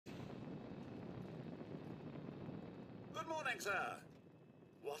Good morning, sir.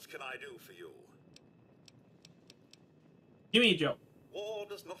 What can I do for you? Give me a joke. War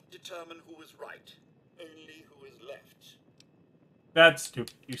does not determine who is right, only who is left. That's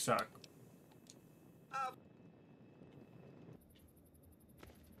stupid. You suck.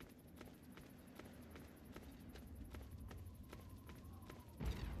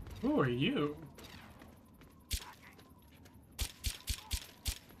 Who are you?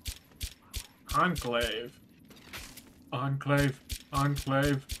 Enclave. Enclave.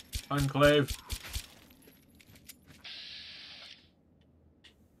 Enclave. Enclave.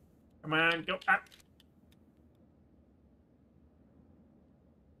 Come on, go up.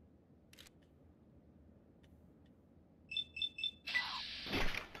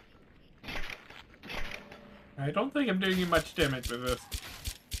 I don't think I'm doing you much damage with this.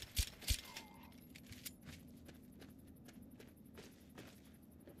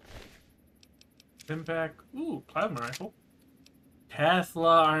 Impact. Ooh, plasma rifle.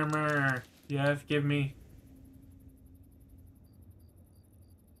 Tesla armor. Yes, give me.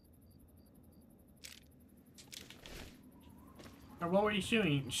 Or what were you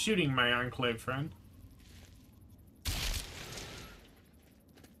shooting? Shooting my Enclave friend.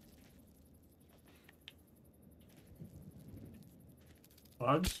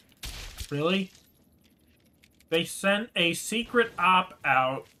 Bugs? Really? They sent a secret op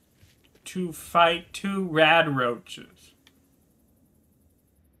out to fight 2 rad roaches.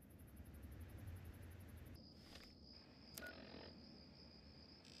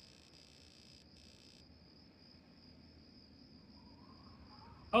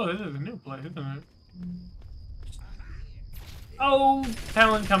 Oh, this is a new place, isn't it? Oh,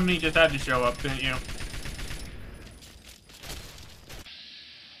 Talon Company just had to show up, didn't you?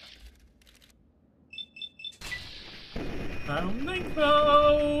 I don't think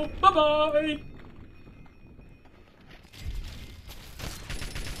so. Bye-bye.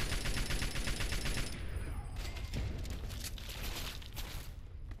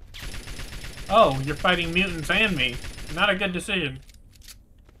 Oh, you're fighting mutants and me. Not a good decision.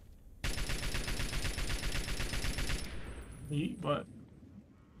 What?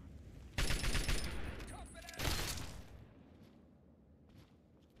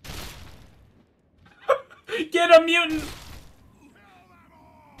 Get a mutant!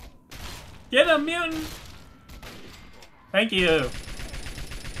 Get a mutant! Thank you.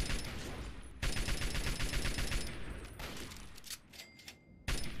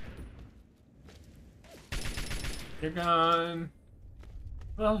 You're gone.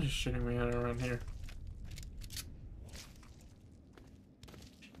 Well, just shooting me out around here.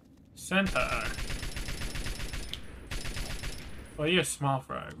 Centaur. Well, you're small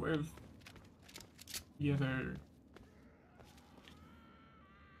fry. Where's the other?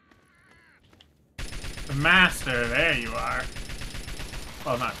 The master. There you are.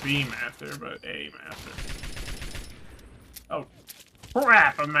 Well, not the master, but a master. Oh,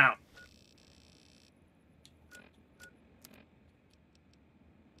 crap! I'm out.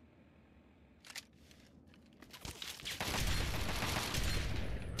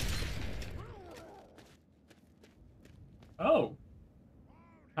 Oh.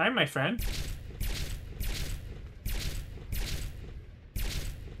 Hi, my friend.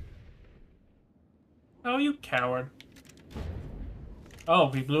 Oh, you coward. Oh,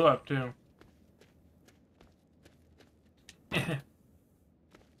 he blew up, too.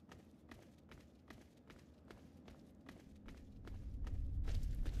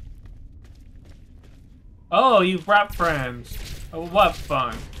 Oh, you brought friends. Oh, what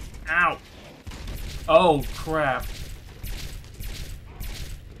fun. Ow. Oh, crap.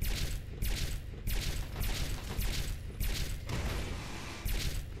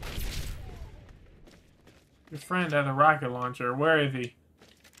 Your friend has a rocket launcher. Where is he?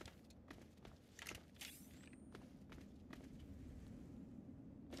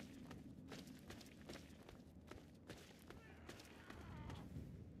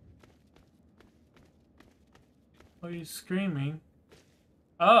 Oh, he's screaming.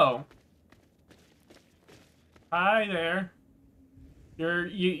 Oh. Hi there. You're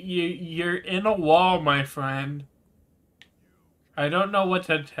in a wall, my friend. I don't know what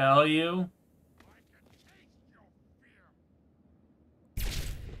to tell you.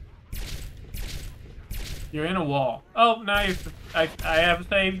 You're in a wall. Oh, nice. I have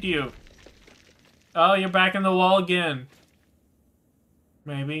saved you. Oh, you're back in the wall again.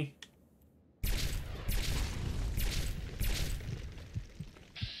 Maybe.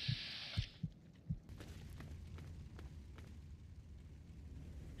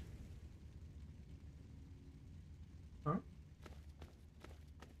 Huh?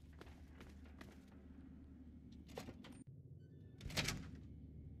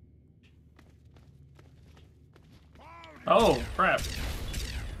 Oh, crap.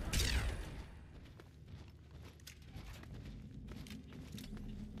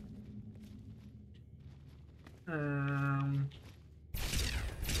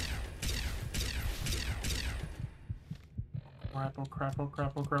 Crap, oh crap, oh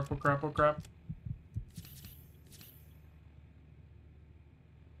crap, oh crap, oh crap, oh crap.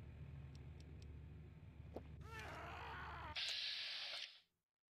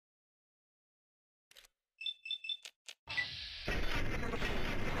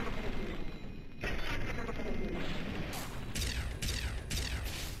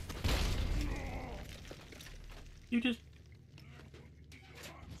 You just...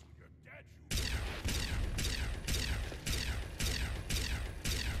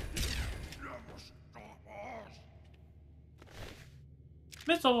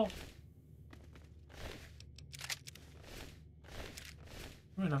 Missile!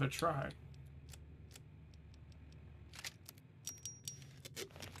 Another try.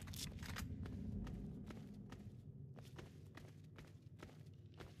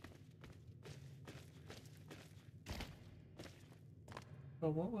 So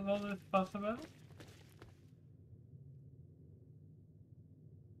what was all this fuss about?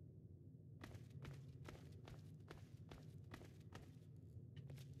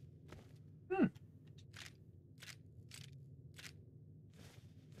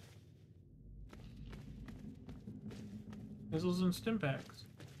 Missiles and stim packs.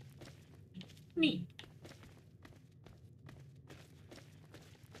 Neat.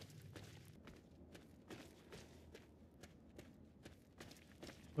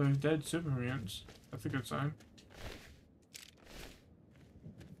 There's dead super mutants. That's a good sign.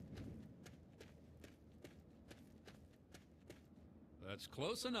 That's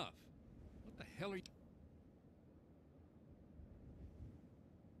close enough. What the hell are you...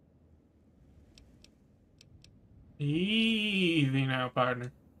 Easy now,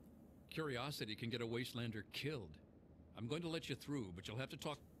 partner. Curiosity can get a Wastelander killed. I'm going to let you through, but you'll have to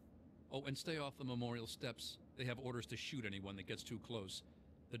talk... Oh, and stay off the memorial steps. They have orders to shoot anyone that gets too close.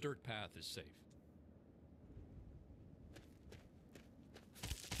 The dirt path is safe.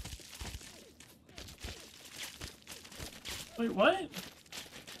 Wait, what?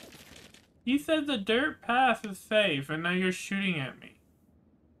 You said the dirt path is safe, and now you're shooting at me.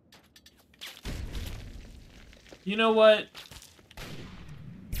 You know what?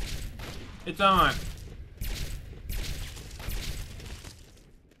 It's on.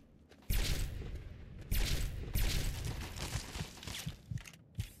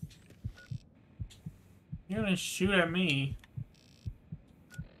 You're gonna shoot at me.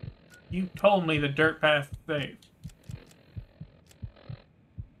 You told me the dirt path is safe.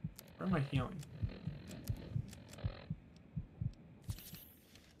 Where am I healing?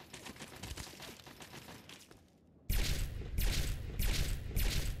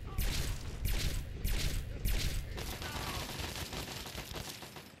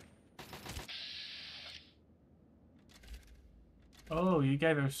 Oh, you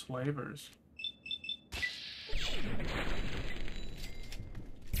guys are slavers.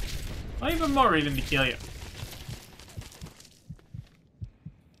 Well, even more reason to kill you.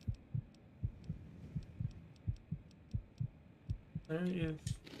 There he is.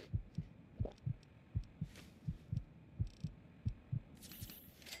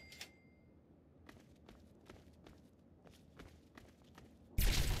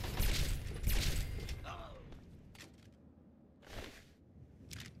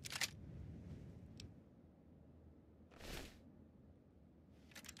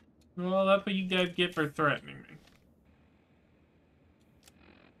 Well, that's what you guys get for threatening me.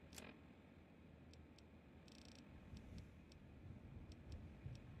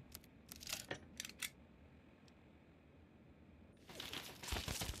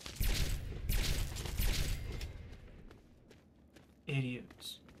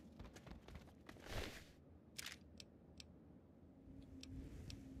 Idiots.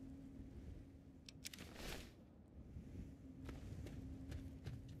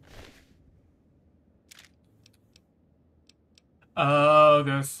 Oh,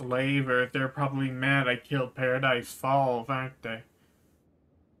 the slavers. They're probably mad I killed Paradise Falls, aren't they?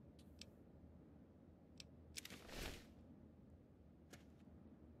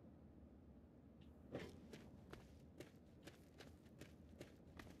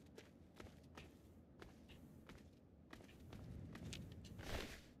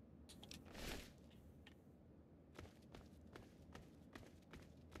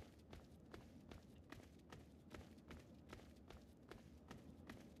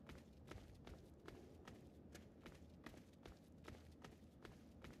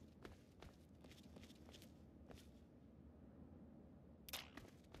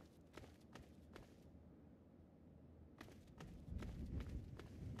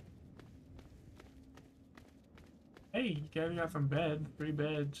 Hey, you guys got some bed. 3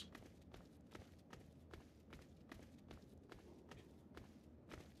 beds.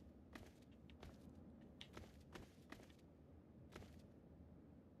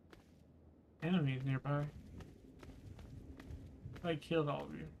 Enemies nearby. I killed all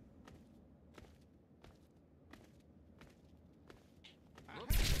of you.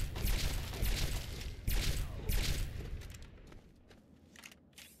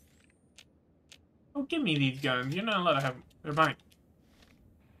 Oh, give me these guns. You're not allowed to have them. They're mine.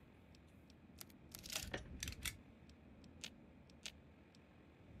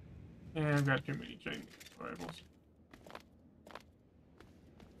 Yeah, I've got too many chain rifles.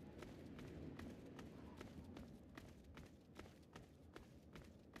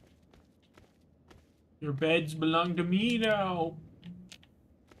 Your beds belong to me now.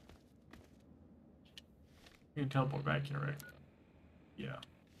 You can teleport back here, right? Yeah.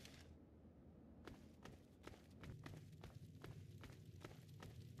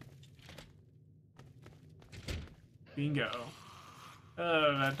 Bingo.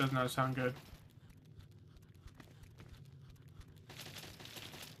 That does not sound good.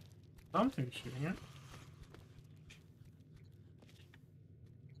 Something's shooting it.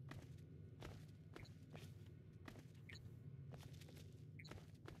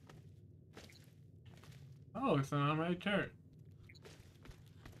 Oh, it's an automatic turret.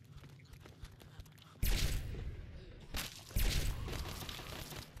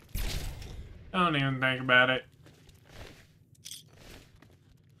 Don't even think about it.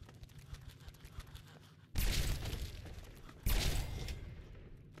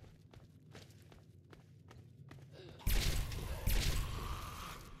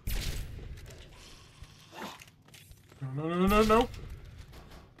 No.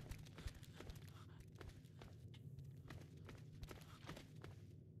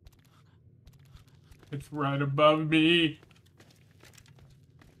 It's right above me.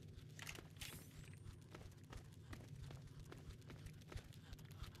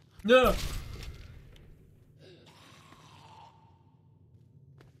 No.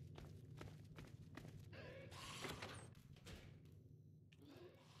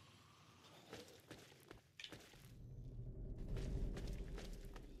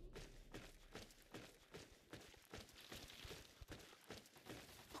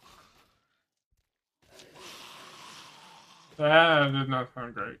 That did not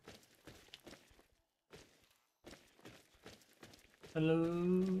sound great.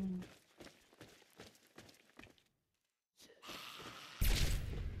 Hello.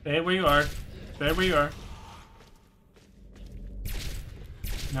 Stay where you are. Stay where you are.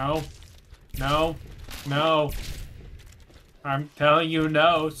 No. No. No. I'm telling you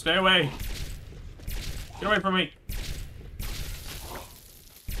no. Stay away. Get away from me.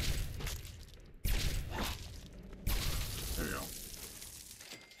 There we go.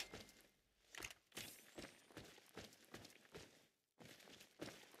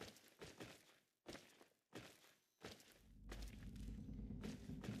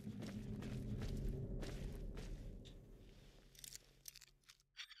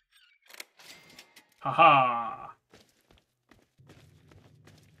 Haha.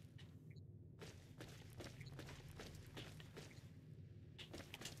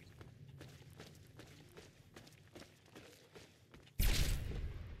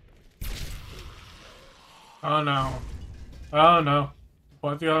 Oh no. Oh no.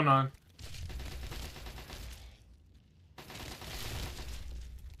 What's going on?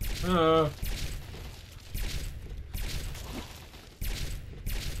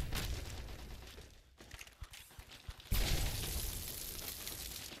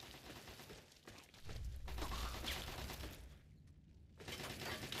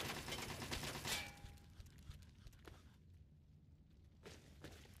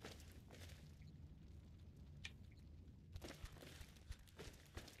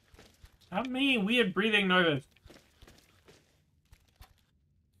 Not me. Weird breathing noises.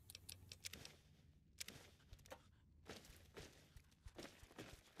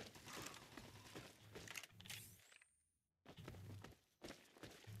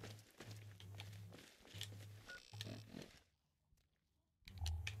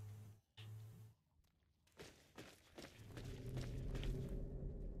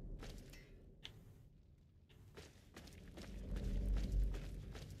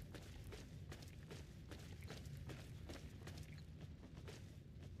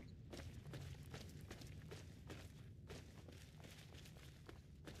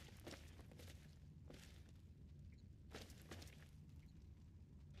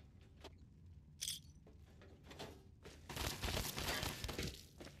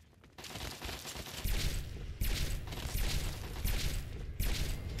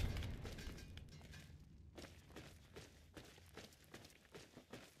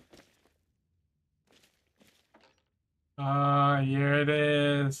 Ah, here it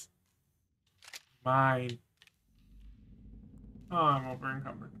is. Mine. Oh, I'm over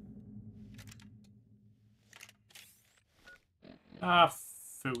encumbered. Ah,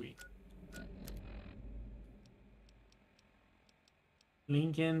 phooey.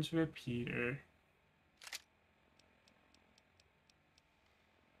 Lincoln's repeater.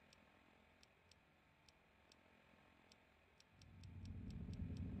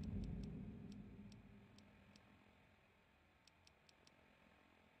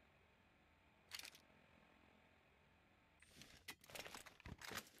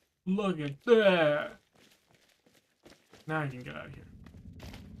 Look at that. Now I can get out of here.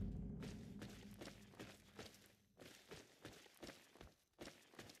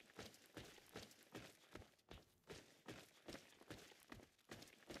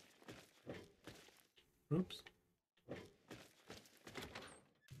 Oops.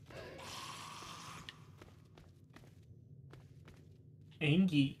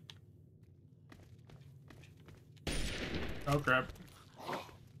 Angie. Oh crap.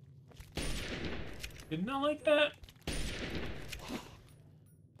 Did not like that.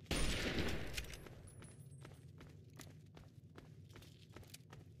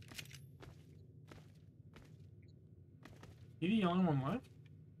 You the only one left?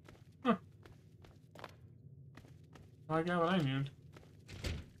 Huh. Well, I got what I needed.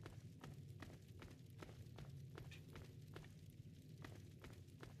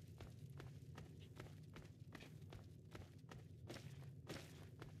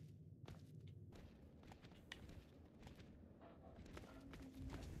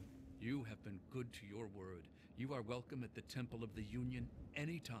 You have been good to your word. You are welcome at the Temple of the Union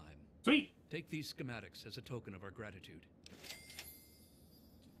anytime. Sweet. Take these schematics as a token of our gratitude.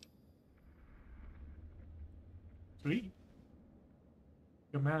 Sweet.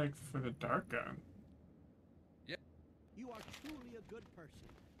 Schematic for the dark gun. You are truly a good person.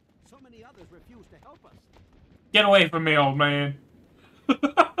 So many others refuse to help us. Get away from me, old man.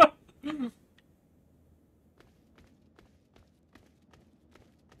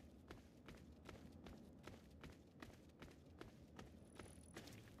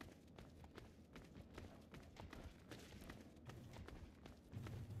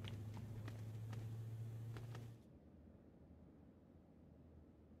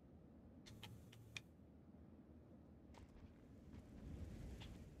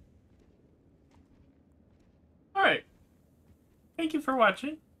 Alright. Thank you for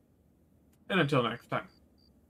watching. And until next time.